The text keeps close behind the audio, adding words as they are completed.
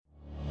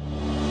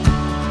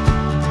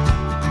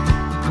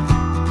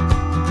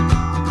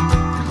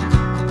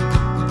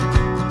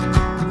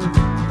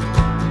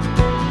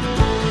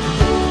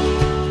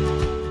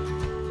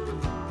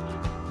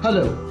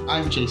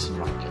Jason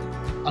Rankin,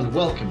 and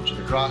welcome to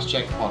the Grass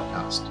Check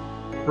podcast,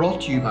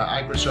 brought to you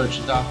by AgResearch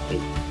and Daftly.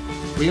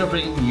 We are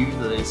bringing you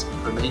the latest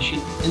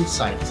information,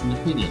 insights and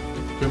opinion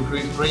to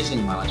improve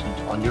grazing management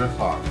on your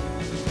farm.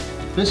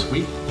 This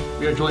week,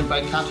 we are joined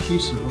by Kat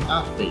Houston from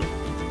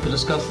AFB to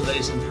discuss the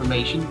latest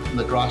information from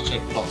the Grass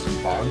Check plots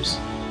and farms,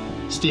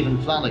 Stephen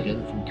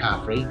Flanagan from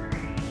Caffrey,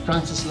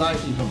 Francis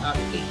Lively from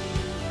AFB,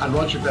 and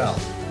Roger Bell,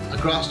 a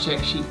Grass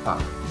Check sheep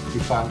farmer who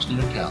farms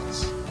near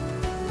Kells.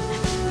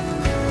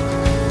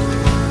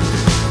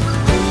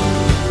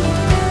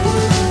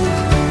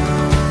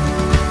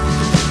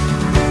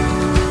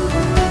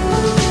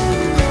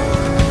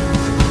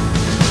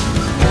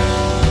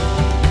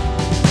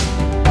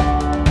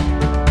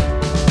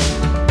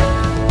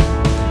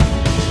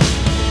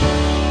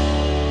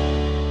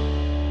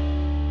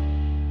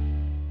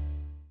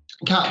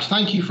 Kat,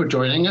 thank you for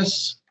joining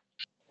us.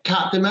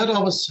 Kat, the Met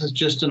Office has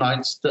just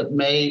announced that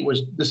May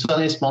was the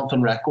sunniest month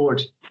on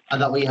record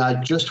and that we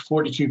had just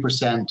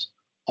 42%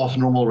 of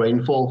normal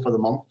rainfall for the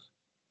month.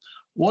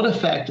 What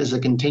effect is the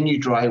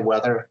continued dry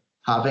weather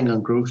having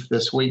on growth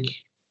this week?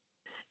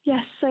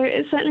 Yes, so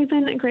it's certainly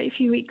been a great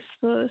few weeks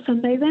for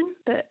sunbathing,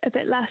 but a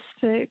bit less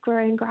for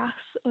growing grass,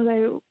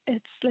 although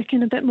it's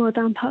looking a bit more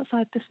damp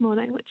outside this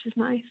morning, which is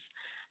nice.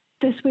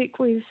 This week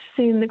we've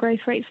seen the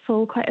growth rates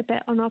fall quite a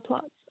bit on our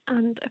plots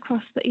and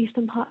across the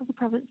eastern part of the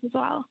province as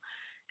well.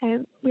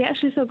 We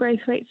actually saw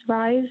growth rates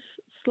rise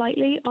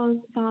slightly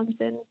on farms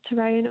in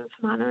Tyrone and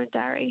Fermanagh and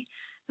Derry.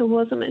 There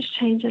wasn't much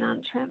change in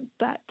Antrim,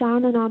 but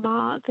down in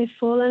Armagh, they've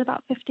fallen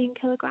about 15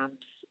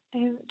 kilograms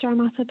dry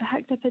matter per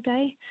hectare per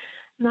day,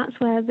 and that's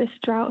where this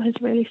drought has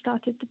really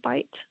started to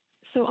bite.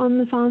 So on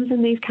the farms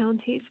in these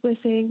counties, we're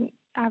seeing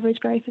average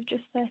growth of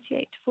just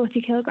 38 to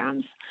 40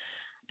 kilograms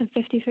and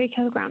 53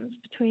 kilograms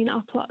between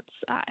our plots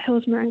at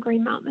Hillsmere and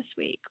Greenmount this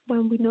week,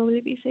 when we'd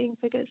normally be seeing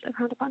figures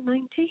around about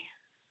 90.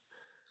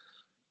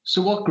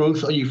 So what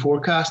growth are you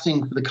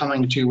forecasting for the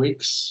coming 2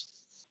 weeks?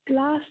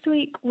 Last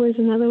week was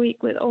another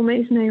week with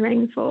almost no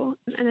rainfall.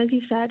 And as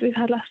you said, we've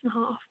had less than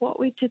half what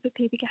we'd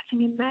typically be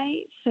getting in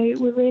May. So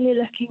we're really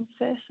looking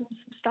for some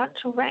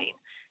substantial rain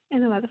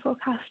in the weather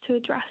forecast to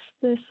address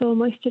the soil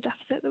moisture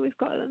deficit that we've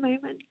got at the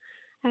moment.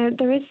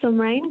 There is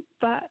some rain,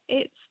 but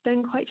it's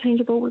been quite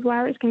changeable with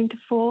where it's going to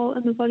fall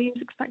and the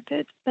volumes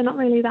expected. They're not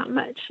really that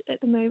much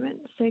at the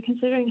moment. So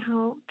considering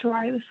how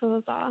dry the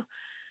soils are,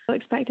 we're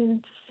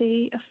expecting to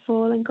see a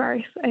fall in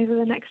growth over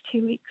the next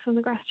 2 weeks on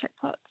the grass check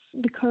plots.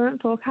 The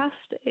current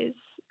forecast is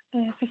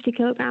 50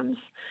 kilograms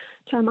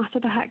dry matter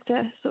per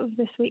hectare sort of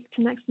this week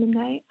to next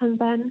Monday, and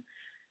then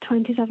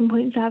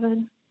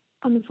 27.7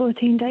 on the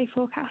 14-day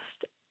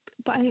forecast.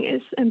 But I think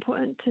it's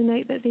important to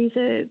note that these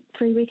are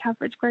 3-week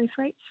average growth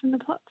rates from the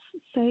plots,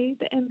 so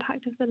the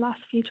impact of the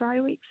last few dry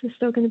weeks is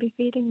still going to be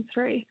feeding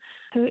through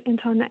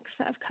into our next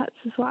set of cuts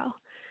as well.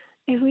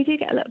 If we do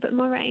get a little bit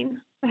more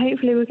rain,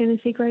 hopefully we're going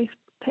to see growth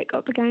pick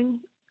up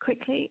again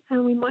quickly,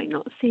 and we might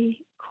not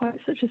see quite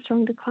such a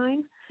strong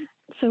decline.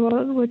 So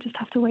we'll just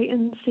have to wait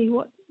and see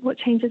what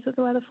changes with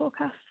the weather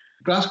forecast.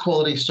 Grass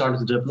quality started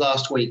to dip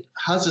last week.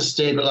 Has it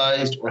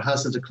stabilised or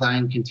has the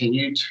decline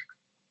continued?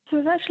 So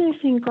we've actually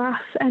seen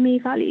grass ME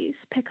values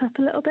pick up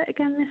a little bit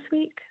again this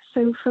week.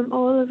 So from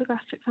all of the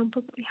grass check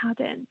samples that we had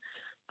in,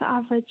 the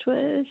average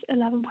was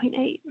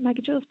 11.8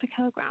 megajoules per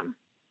kilogram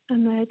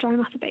on the dry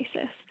matter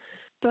basis.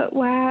 But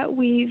where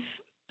we've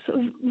sort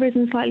of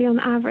risen slightly on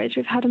average,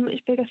 we've had a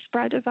much bigger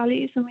spread of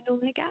values than we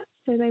normally get.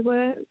 So they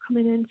were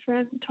coming in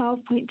from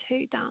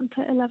 12.2 down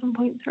to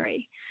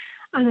 11.3.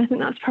 And I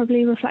think that's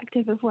probably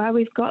reflective of where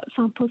we've got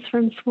samples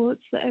from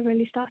swards that are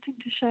really starting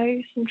to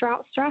show some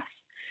drought stress.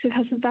 We've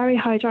had some very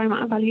high dry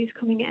matter values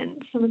coming in.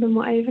 Some of them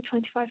were over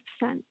 25%.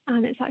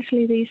 And it's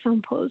actually these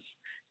samples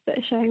that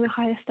are showing the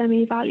highest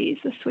ME values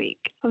this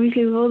week.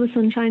 Obviously, with all the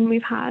sunshine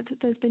we've had,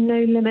 there's been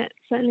no limit,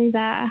 certainly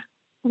there,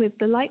 with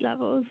the light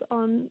levels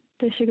on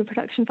the sugar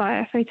production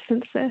via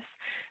photosynthesis.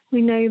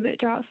 We know that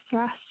drought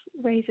stress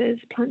raises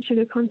plant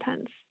sugar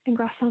contents in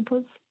grass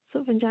samples,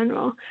 sort of in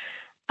general.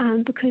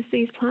 And because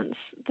these plants,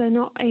 they're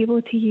not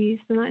able to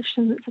use the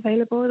nitrogen that's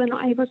available, they're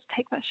not able to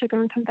take that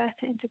sugar and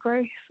convert it into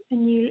growth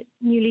and new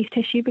leaf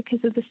tissue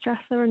because of the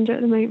stress they're under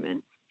at the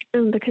moment.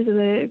 And because of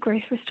the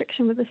growth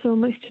restriction with the soil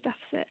moisture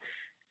deficit,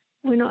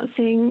 we're not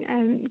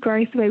seeing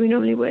growth the way we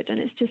normally would, and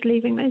it's just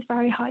leaving those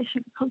very high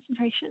sugar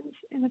concentrations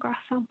in the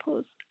grass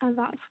samples, and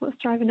that's what's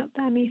driving up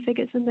the ME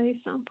figures in those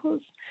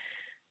samples.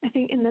 I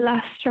think in the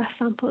less stress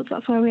samples,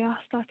 that's where we are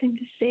starting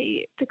to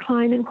see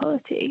decline in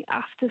quality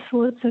after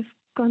swards have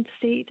gone to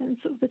seed and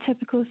sort of the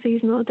typical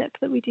seasonal dip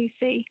that we do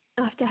see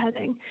after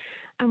heading,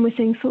 and we're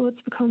seeing swords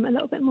become a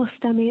little bit more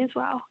stemmy as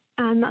well.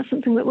 And that's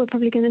something that we're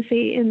probably going to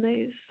see in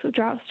those sort of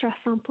drought stress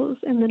samples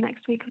in the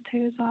next week or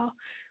two as well,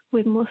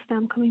 with more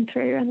stem coming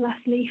through and less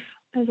leaf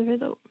as a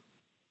result.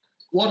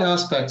 What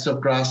aspects of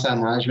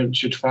grassland management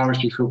should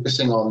farmers be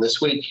focusing on this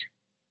week?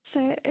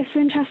 So it's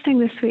interesting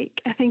this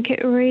week. I think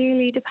it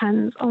really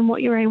depends on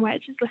what your own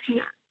wedge is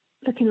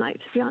looking like,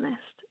 to be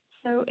honest.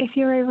 So if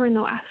you're over in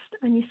the west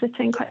and you're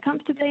sitting quite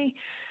comfortably,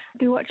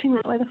 be watching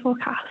that weather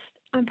forecast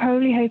I'm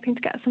probably hoping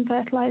to get some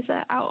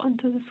fertiliser out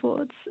onto the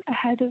swards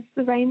ahead of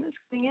the rain that's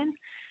coming in.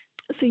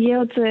 So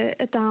yields are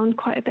down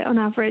quite a bit on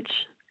average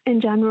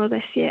in general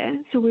this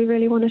year. So we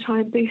really want to try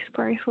and boost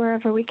growth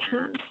wherever we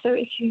can. So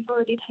if you've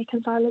already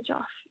taken silage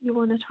off, you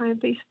want to try and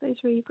boost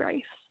those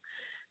regrowths.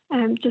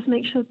 Just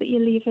make sure that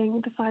you're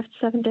leaving the 5 to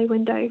 7 day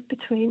window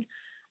between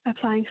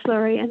applying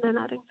slurry and then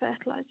adding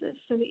fertilisers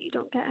so that you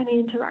don't get any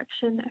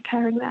interaction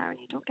occurring there and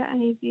you don't get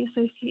any of the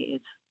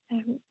associated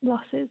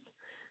losses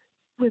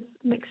with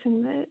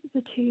mixing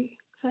the two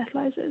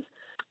fertilisers.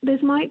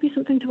 There might be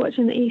something to watch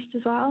in the east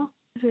as well,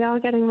 as we are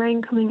getting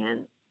rain coming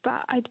in,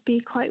 but I'd be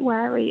quite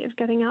wary of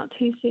getting out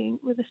too soon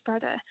with a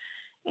spreader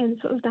in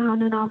sort of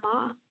Down and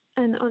Armagh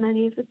and on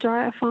any of the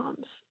drier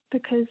farms,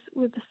 because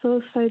with the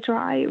soil so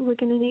dry, we're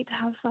going to need to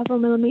have several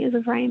millimetres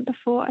of rain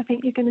before I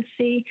think you're going to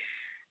see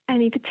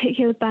any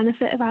particular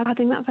benefit of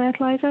adding that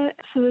fertiliser.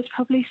 So there's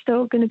probably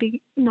still going to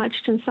be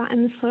nitrogen sat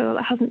in the soil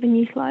that hasn't been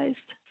utilised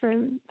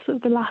from sort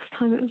of the last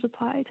time it was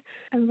applied.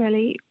 And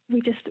really,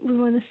 we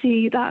want to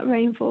see that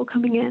rainfall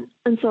coming in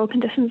and soil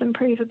conditions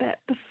improve a bit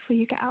before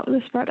you get out of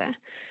the spreader.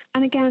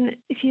 And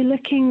again, if you're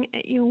looking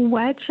at your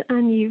wedge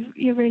and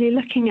you're really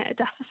looking at a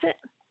deficit,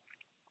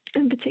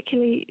 and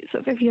particularly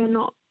sort of if you're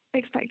not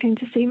expecting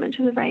to see much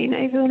of the rain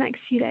over the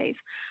next few days,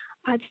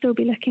 I'd still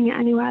be looking at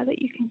anywhere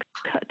that you can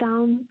cut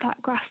down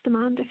that grass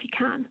demand if you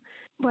can,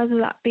 whether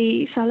that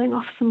be selling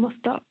off some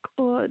mustock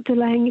or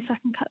delaying your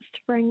second cuts to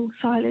bring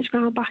silage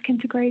ground back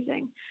into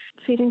grazing,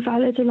 feeding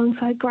silage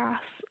alongside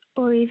grass,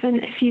 or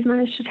even if you've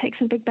managed to take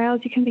some big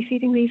bales, you can be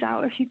feeding these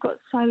out. If you've got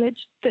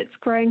silage that's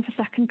growing for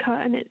second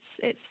cut and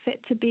it's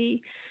fit to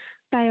be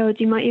baled,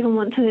 you might even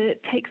want to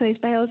take those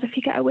bales if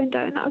you get a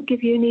window, and that'll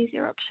give you an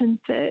easier option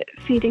for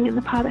feeding in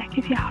the paddock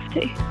if you have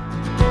to.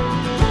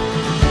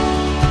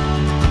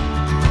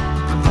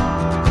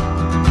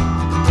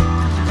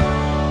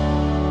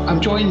 I'm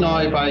joined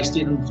now by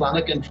Stephen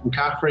Flanagan from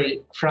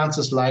Caffrey,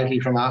 Francis Lively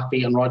from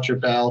Affy, and Roger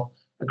Bell,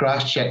 a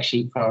grass check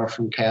sheep farmer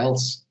from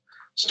Kells.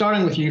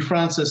 Starting with you,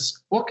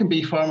 Francis, what can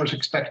beef farmers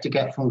expect to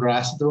get from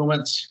grass at the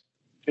moment?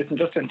 Listen,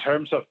 just in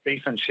terms of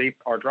beef and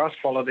sheep, our grass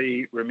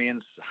quality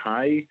remains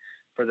high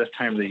for this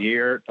time of the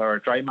year. Our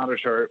dry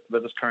matters are,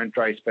 with this current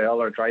dry spell,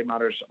 our dry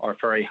matters are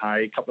very high,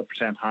 a couple of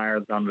percent higher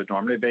than would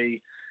normally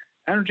be.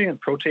 Energy and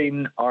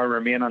protein are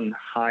remaining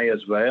high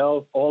as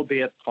well,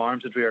 albeit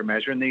farms that we are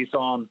measuring these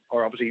on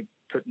are obviously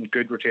putting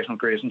good rotational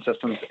grazing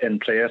systems in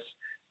place,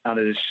 and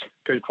it is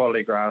good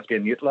quality grass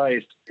being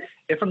utilised.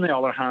 If, on the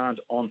other hand,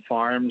 on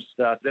farms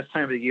that this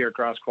time of the year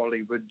grass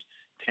quality would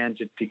tend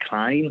to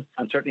decline,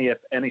 and certainly if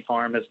any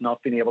farm has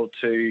not been able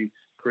to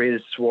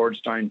graze swards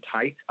down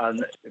tight,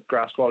 and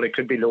grass quality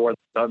could be lower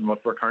than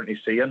what we're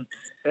currently seeing.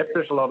 If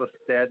there's a lot of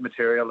dead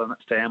material and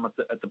stem at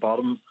the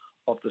bottom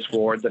of the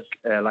sward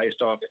that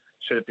livestock,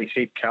 should it be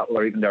sheep, cattle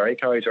or even dairy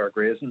cows are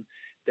grazing,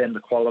 then the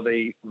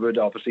quality would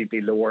obviously be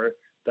lower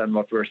than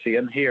what we're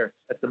seeing here.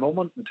 At the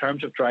moment, in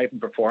terms of driving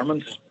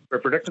performance, we're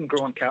predicting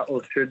growing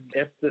cattle should,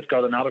 if they've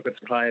got an adequate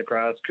supply of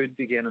grass, could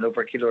be gaining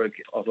over a kilo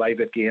of live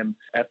weight gain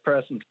at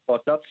present.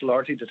 But that's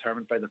largely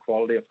determined by the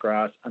quality of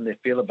grass and the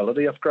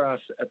availability of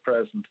grass at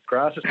present.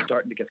 Grass is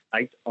starting to get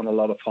tight on a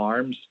lot of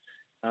farms,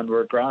 and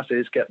where grass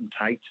is getting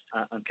tight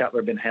and cattle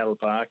are being held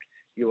back,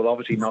 you will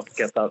obviously not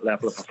get that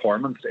level of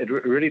performance. It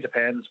really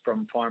depends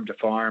from farm to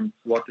farm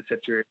what the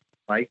situation is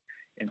like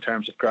in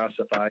terms of grass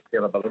supply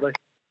availability.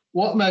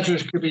 What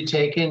measures could be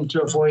taken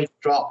to avoid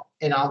drop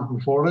in animal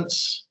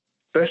performance?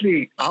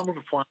 Especially animal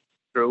performance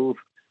drove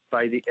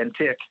by the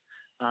intake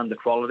and the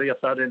quality of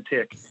that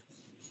intake.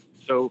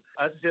 So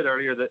as I said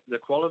earlier, the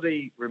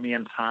quality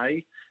remains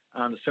high,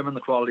 and assuming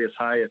the quality is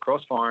high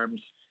across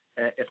farms,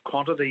 if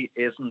quantity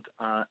isn't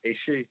an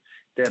issue,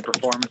 then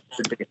performance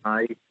should be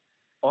high.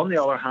 On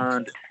the other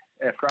hand,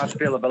 if grass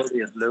availability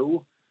is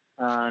low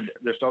and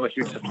there's not a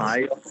huge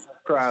supply of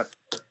grass,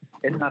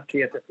 in that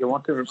case, if you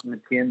want to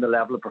maintain the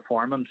level of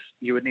performance,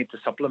 you would need to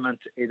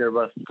supplement either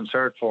with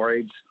conserved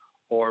forage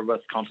or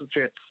with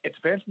concentrates. It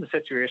depends on the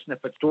situation.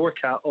 If it's lower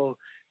cattle,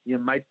 you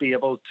might be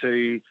able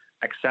to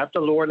accept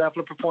a lower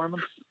level of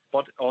performance.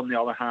 But on the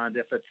other hand,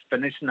 if it's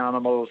finishing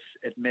animals,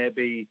 it may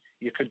be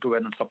you could go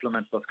in and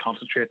supplement with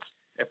concentrates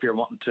if you're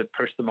wanting to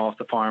push them off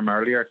the farm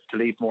earlier to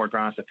leave more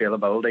grass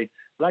availability.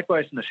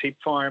 Likewise, in the sheep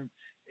farm,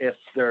 if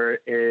there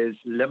is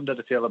limited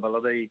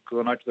availability,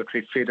 going out to the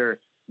creek feeder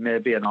may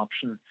be an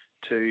option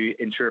to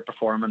ensure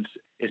performance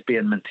is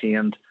being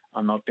maintained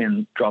and not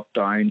being dropped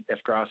down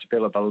if grass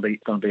availability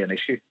is going to be an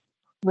issue.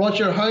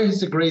 Roger, how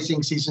has the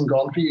grazing season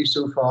gone for you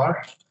so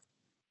far?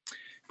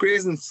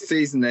 Grazing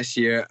season this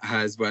year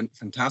has went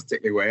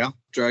fantastically well.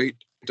 Drought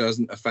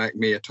doesn't affect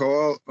me at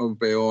all. I'll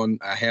be on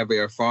a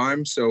heavier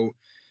farm, so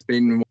it's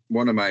been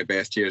one of my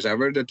best years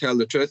ever, to tell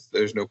the truth.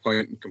 There's no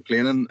point in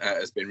complaining.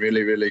 It's been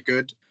really, really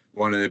good.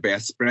 One of the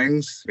best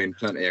springs. Been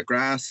plenty of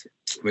grass.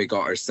 We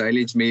got our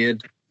silage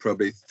made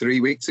probably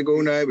 3 weeks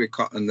ago now. We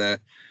cut on the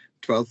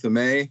 12th of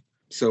May.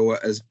 So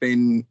it has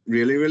been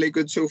really, really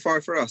good so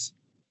far for us.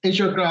 Is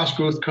your grass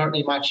growth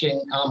currently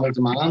matching animal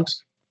demand?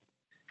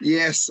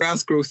 Yes,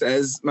 grass growth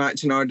is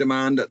matching our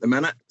demand at the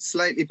minute.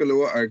 Slightly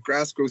below it. Our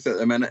grass growth at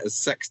the minute is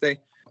 60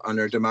 and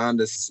our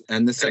demand is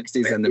in the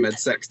 60s and the mid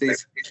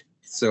 60s.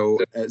 So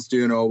it's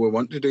doing all we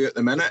want to do at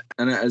the minute,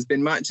 and it has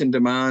been matching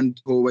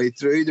demand the whole way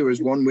through. There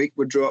was 1 week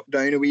we dropped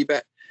down a wee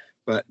bit,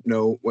 but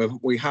no,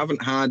 we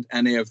haven't had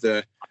any of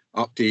the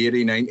up to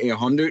 80, 90,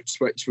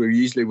 100s, which we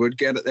usually would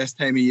get at this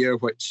time of year,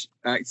 which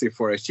actually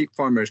for a sheep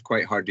farmer is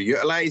quite hard to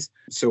utilise.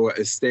 So it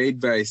has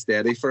stayed very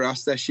steady for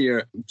us this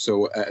year.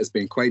 So it has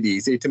been quite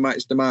easy to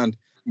match demand.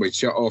 We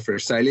shut off our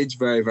silage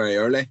very, very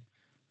early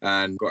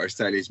and got our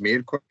silage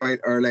made quite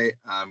early,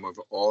 and we've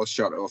all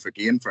shut it off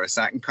again for a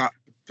second cut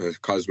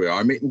because we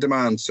are meeting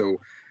demand.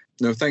 So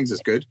no, things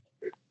is good.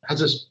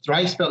 Has this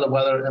dry spell of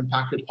weather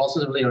impacted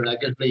positively or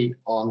negatively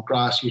on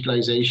grass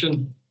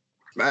utilisation?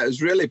 It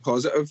was really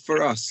positive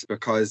for us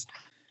because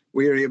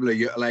we were able to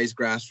utilise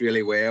grass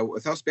really well.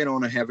 With us being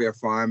on a heavier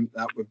farm,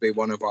 that would be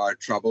one of our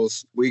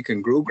troubles. We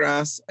can grow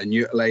grass and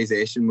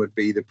utilisation would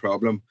be the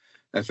problem.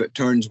 If it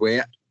turns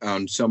wet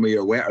on some of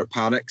your wetter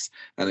paddocks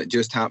and it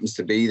just happens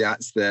to be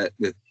that's the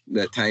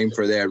time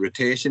for their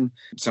rotation,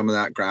 some of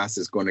that grass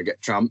is going to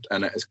get tramped,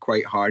 and it is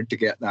quite hard to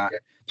get that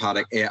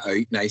paddock ate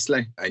out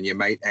nicely, and you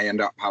might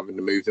end up having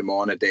to move them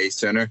on a day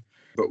sooner.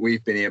 But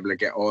we've been able to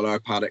get all our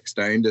paddocks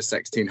down to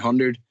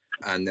 1600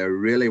 and they're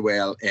really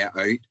well ate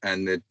out,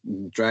 and the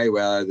dry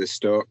weather, the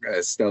stock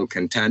is still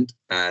content,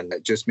 and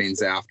it just means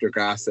the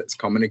aftergrass that's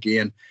coming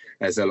again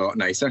is a lot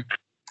nicer.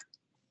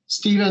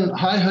 Stephen,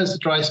 how has the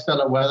dry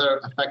spell of weather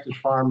affected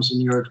farms in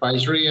your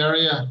advisory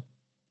area?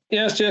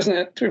 Yes,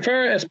 Jason, to be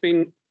fair, it's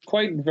been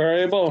quite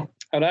variable.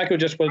 I'd echo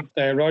just what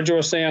Roger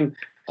was saying.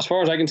 As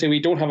far as I can see, we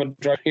don't have a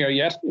drought here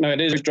yet. Now, it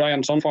is dry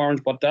on some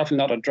farms, but definitely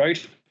not a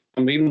drought.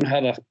 And we even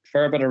had a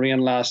fair bit of rain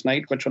last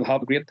night, which will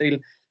help a great deal.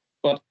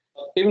 But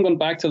even going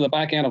back to the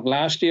back end of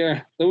last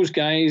year, those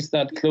guys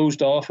that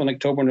closed off in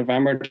October,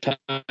 November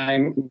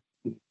time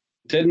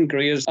didn't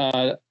graze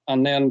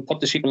and then put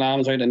the sheep and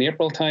lambs out in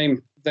April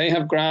time. They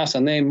have grass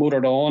and they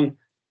motored on.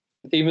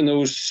 Even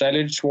those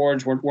silage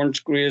swards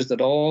weren't grazed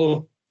at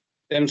all.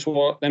 Them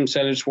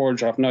silage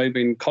swards have now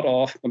been cut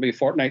off maybe a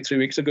fortnight, 3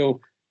 weeks ago,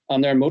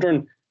 and they're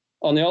motoring.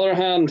 On the other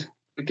hand,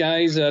 the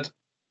guys that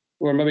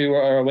were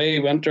away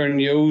wintering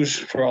ewes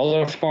for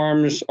other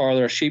farms or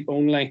their sheep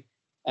only,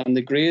 and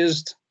they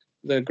grazed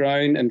the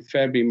ground in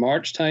February,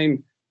 March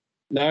time,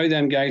 now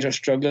them guys are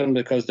struggling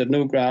because they've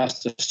no grass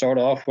to start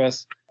off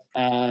with,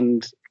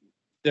 and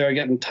they're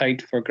getting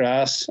tight for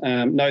grass.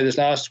 Now, this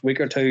last week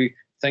or two,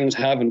 things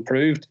have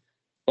improved.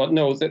 But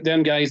no,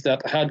 them guys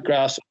that had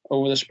grass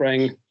over the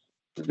spring,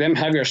 them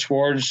heavier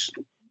swards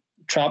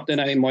trapped in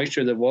any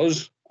moisture that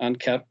was and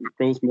kept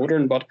growth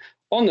motoring. But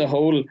on the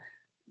whole,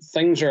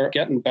 things are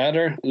getting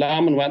better.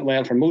 Lambing went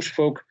well for most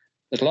folk.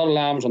 There's a lot of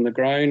lambs on the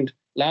ground.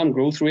 Lamb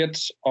growth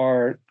rates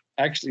are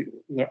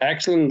they're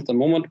excellent at the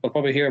moment. We'll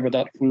probably hear about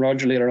that from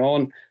Roger later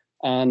on.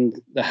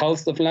 And the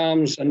health of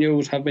lambs and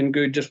ewes have been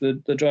good just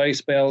with the dry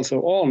spell. So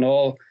all in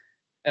all,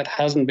 it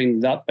hasn't been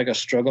that big a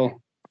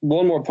struggle.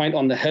 One more point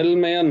on the hill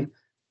men.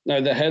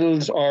 Now, the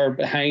hills are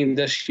behind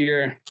this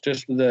year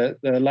just with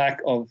the lack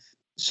of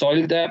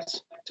soil depth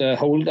to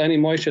hold any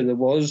moisture there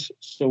was.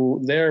 So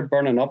they're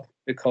burning up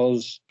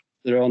because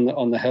they're on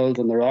the hills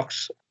and the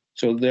rocks.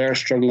 So they're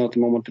struggling at the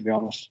moment, to be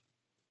honest.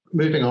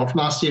 Moving on from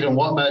that, Stephen,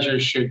 what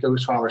measures should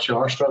those farmers who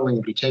are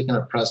struggling be taking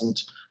at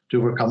present to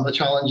overcome the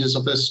challenges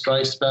of this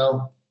dry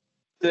spell?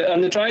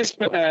 The dry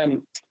spell,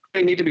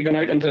 they need to be going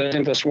out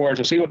into the swards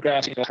to see what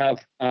grass he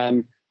have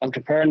and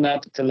comparing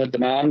that to the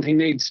demand he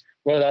needs,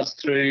 whether that's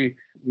through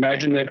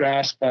measuring the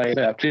grass by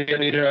a plate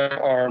meter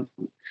or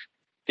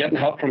getting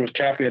help from his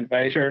carefree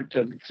advisor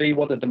to see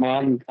what the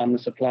demand and the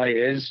supply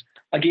is.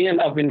 Again,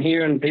 I've been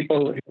hearing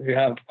people who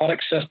have paddock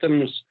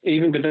systems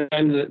even go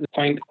down to the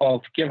point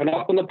of giving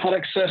up on the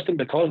paddock system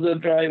because of the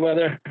dry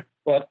weather.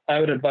 But I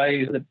would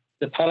advise that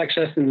the paddock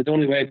system is the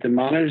only way to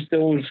manage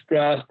those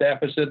grass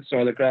deficits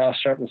or the grass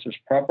surpluses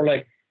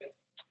properly.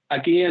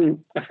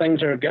 Again, if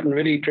things are getting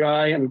really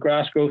dry and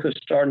grass growth is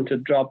starting to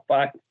drop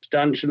back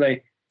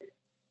substantially,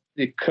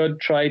 they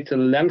could try to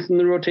lengthen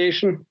the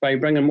rotation by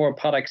bringing more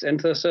paddocks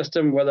into the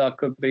system, whether that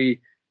could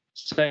be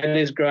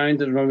silage ground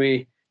that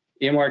maybe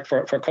earmarked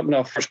for cutting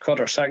off first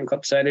cut or second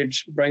cut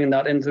silage, bringing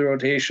that into the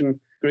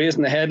rotation,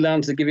 grazing the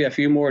headlands to give you a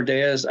few more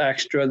days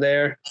extra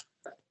there.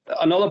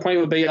 Another point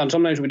would be, and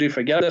sometimes we do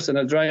forget this in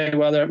the dry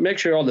weather, make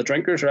sure all the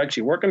drinkers are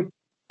actually working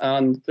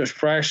and there's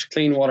fresh,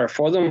 clean water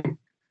for them.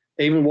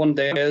 Even 1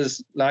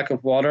 day's lack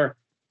of water,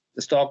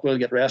 the stock will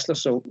get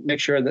restless, so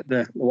make sure that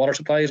the water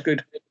supply is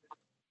good.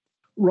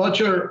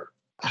 Roger,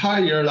 how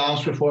are your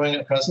lambs performing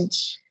at present?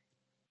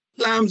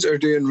 Lambs are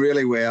doing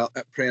really well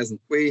at present.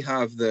 We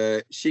have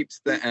the sheep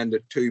split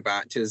into 2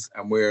 batches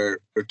and we're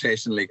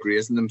rotationally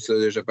grazing them. So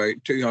there's about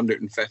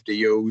 250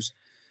 ewes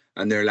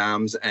and their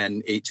lambs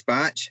in each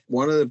batch.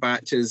 One of the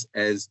batches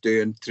is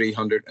doing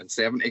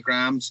 370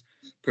 grams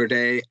per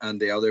day and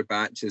the other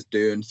batch is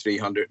doing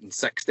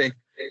 360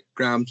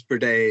 grams per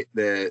day.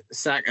 The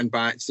second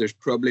batch, there's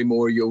probably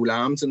more ewe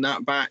lambs in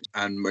that batch,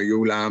 and my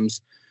ewe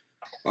lambs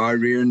are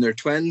rearing their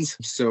twins.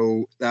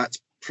 So that's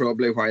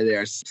probably why they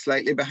are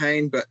slightly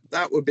behind, but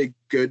that would be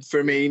good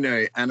for me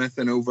now.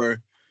 Anything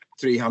over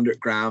 300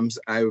 grams,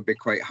 I would be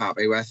quite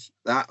happy with.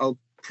 That'll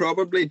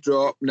probably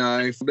drop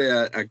now, probably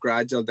a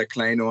gradual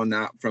decline on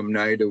that from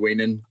now to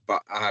weaning,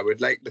 but I would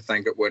like to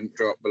think it wouldn't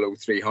drop below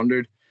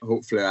 300.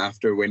 Hopefully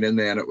after weaning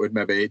then it would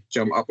maybe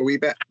jump up a wee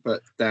bit,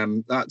 but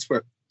that's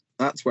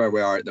where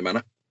we are at the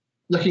minute.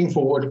 Looking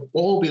forward,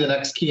 what will be the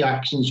next key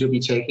actions you'll be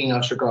taking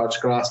as regards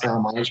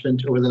grassland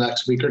management over the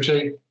next week or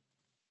two?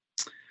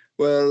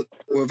 Well,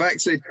 we've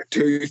actually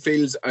 2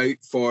 fields out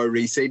for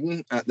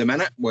reseeding at the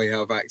minute. We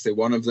have actually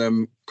one of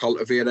them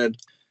cultivated.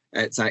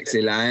 It's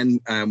actually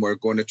lying, and we're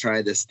going to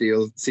try the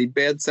steel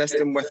seedbed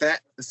system with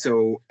it.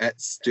 So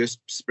it's just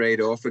sprayed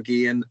off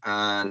again,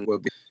 and we'll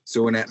be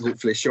sowing it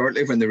hopefully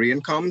shortly when the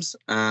rain comes.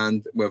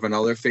 And we have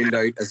another field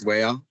out as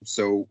well.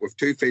 So we've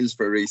 2 fields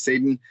for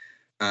reseeding,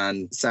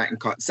 and second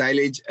cut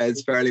silage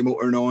is fairly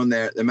motoring on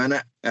there at the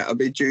minute. It'll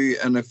be due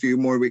in a few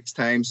more weeks'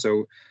 time.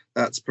 So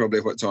that's probably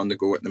what's on the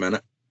go at the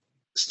minute.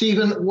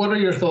 Stephen, what are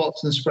your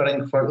thoughts on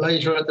spreading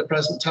fertiliser at the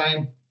present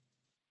time?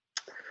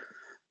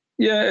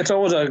 Yeah, it's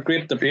always a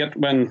great debate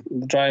when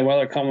the dry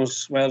weather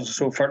comes, whether to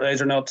sow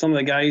fertiliser or not. Some of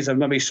the guys have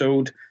maybe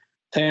sowed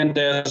 10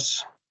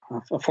 days,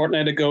 a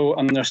fortnight ago,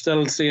 and they're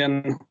still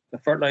seeing the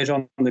fertiliser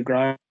on the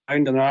ground,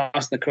 and they're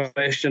asking the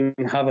question,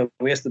 have I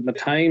wasted my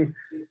time?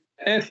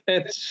 If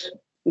it's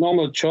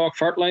normal chalk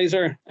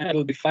fertiliser,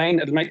 it'll be fine.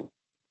 It'll make,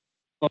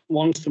 but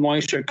once the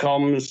moisture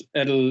comes,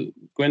 it'll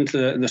go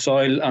into the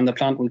soil and the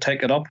plant will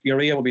take it up.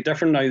 Urea will be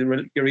different. Now,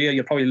 the urea,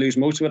 you'll probably lose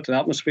most of it to the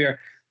atmosphere,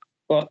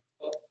 but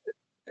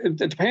it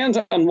depends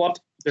on what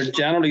they're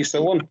generally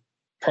sowing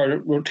per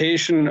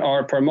rotation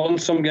or per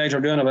month. Some guys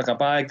are doing it like a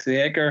bag to the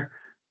acre.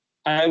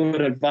 I would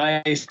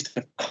advise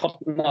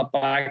cutting that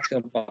back to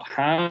about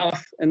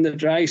half in the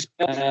dry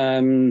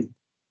spell.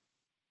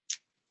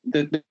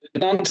 The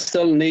plant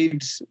still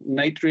needs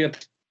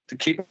nitrate to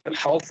keep it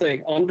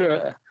healthy. Under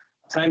a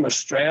time of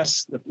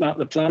stress, the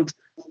plant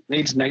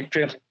needs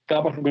nitrate.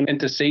 Stop it from going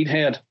into seed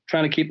head,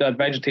 trying to keep that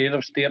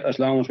vegetative state as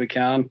long as we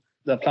can.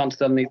 The plant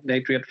still needs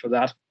nitrate for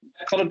that.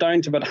 Cut it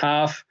down to about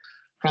half.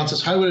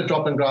 Francis, how would a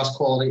drop in grass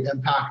quality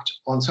impact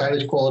on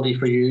silage quality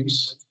for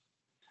use?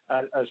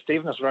 As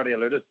Stephen has already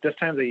alluded, this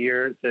time of the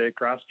year, the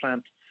grass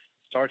plant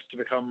starts to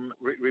become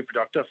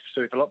reproductive.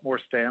 So it's a lot more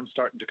stems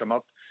starting to come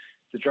up.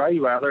 The dry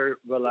weather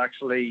will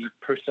actually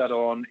push that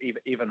on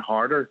even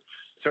harder.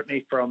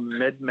 Certainly from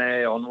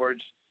mid-May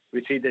onwards,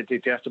 we see the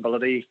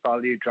digestibility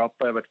value drop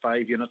by about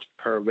 5 units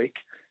per week.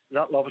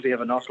 That will obviously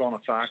have a knock-on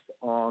effect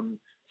on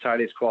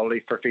silage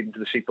quality for feeding to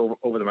the sheep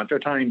over the winter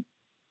time.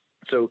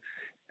 So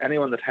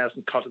anyone that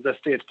hasn't cut at this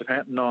stage,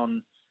 depending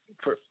on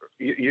for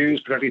ewes,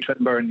 particularly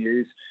twin burn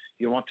ewes,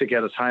 you want to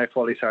get as high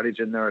quality silage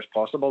in there as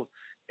possible.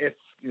 If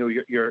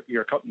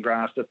you're cutting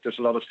grass that there's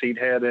a lot of seed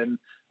head in,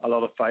 a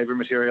lot of fibre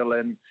material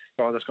in,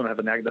 or that's going to have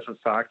a negative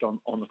effect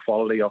on the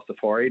quality of the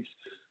forage.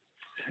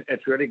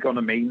 It's really going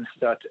to mean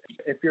that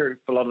if you're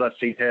a lot of that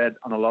seed head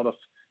and a lot of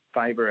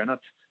fibre in it,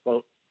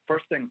 well,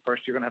 first thing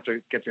first, you're going to have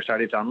to get your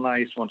silage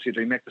analysed. Once you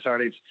do make the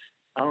silage,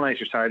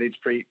 analyse your silage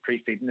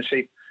pre-feeding the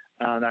sheep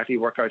and actually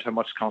work out how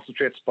much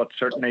concentrates. But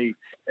certainly,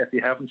 if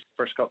you haven't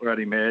first cut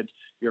ready made,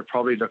 you're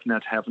probably looking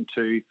at having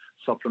to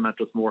supplement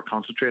with more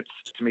concentrates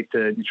to meet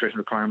the nutrition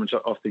requirements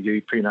of the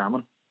ewe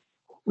pre-lambing.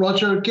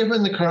 Roger,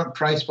 given the current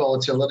price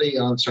volatility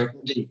and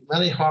uncertainty,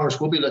 many farmers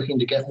will be looking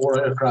to get more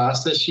out of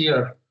grass this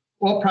year.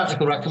 What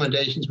practical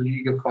recommendations would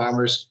you give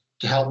farmers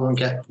to help them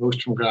get the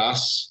most from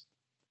grass?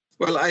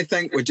 Well, I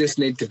think we just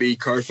need to be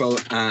careful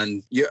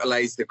and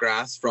utilise the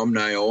grass from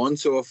now on.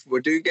 So if we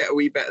do get a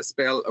wee bit of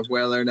spell of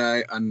weather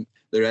now and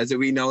there is a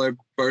wee another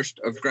burst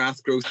of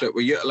grass growth, that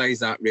we utilise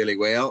that really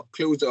well.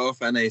 Close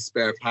off any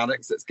spare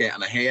paddocks that's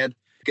getting ahead,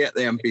 get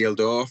them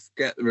peeled off,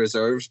 get the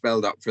reserves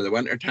built up for the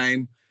winter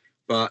time.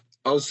 But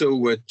also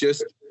with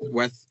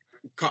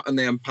cutting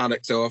them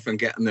paddocks off and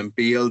getting them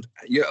peeled,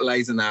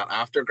 utilising that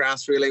after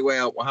grass really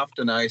well, we'll have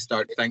to now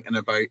start thinking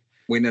about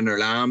weaning our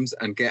lambs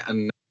and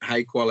getting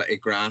high quality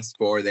grass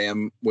for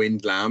them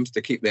weaned lambs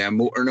to keep them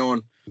motoring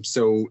on.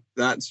 So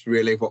that's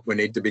really what we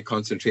need to be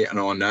concentrating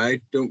on now.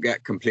 Don't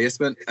get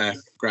complacent if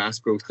grass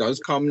growth does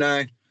come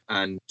now,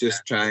 and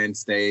just try and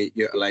stay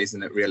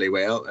utilising it really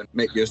well and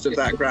make use of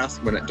that grass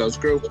when it does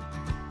grow.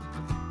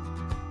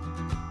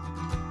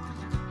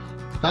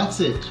 That's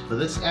it for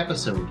this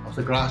episode of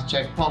the Grass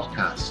Check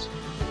podcast.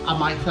 And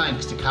my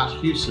thanks to Kat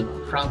Hewson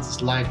and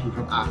Francis Lively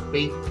from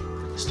AFB,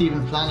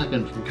 Stephen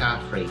Flanagan from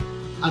Caffrey,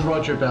 and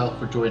Roger Bell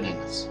for joining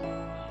us.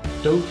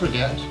 Don't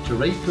forget to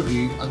rate,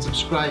 review and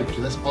subscribe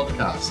to this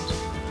podcast.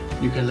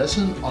 You can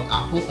listen on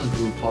Apple and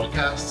Google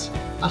Podcasts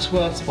as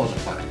well as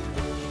Spotify.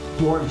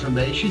 For more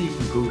information, you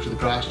can go to the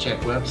Grass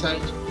Check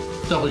website,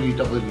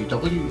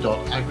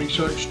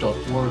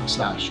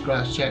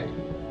 www.agrisearch.org/grasscheck,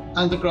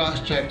 and the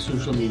Grass Check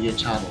social media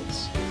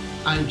channels.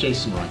 I'm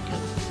Jason Rankin,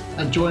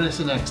 and join us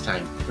the next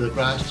time for the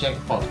Grass Check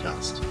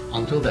podcast.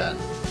 Until then,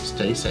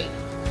 stay safe.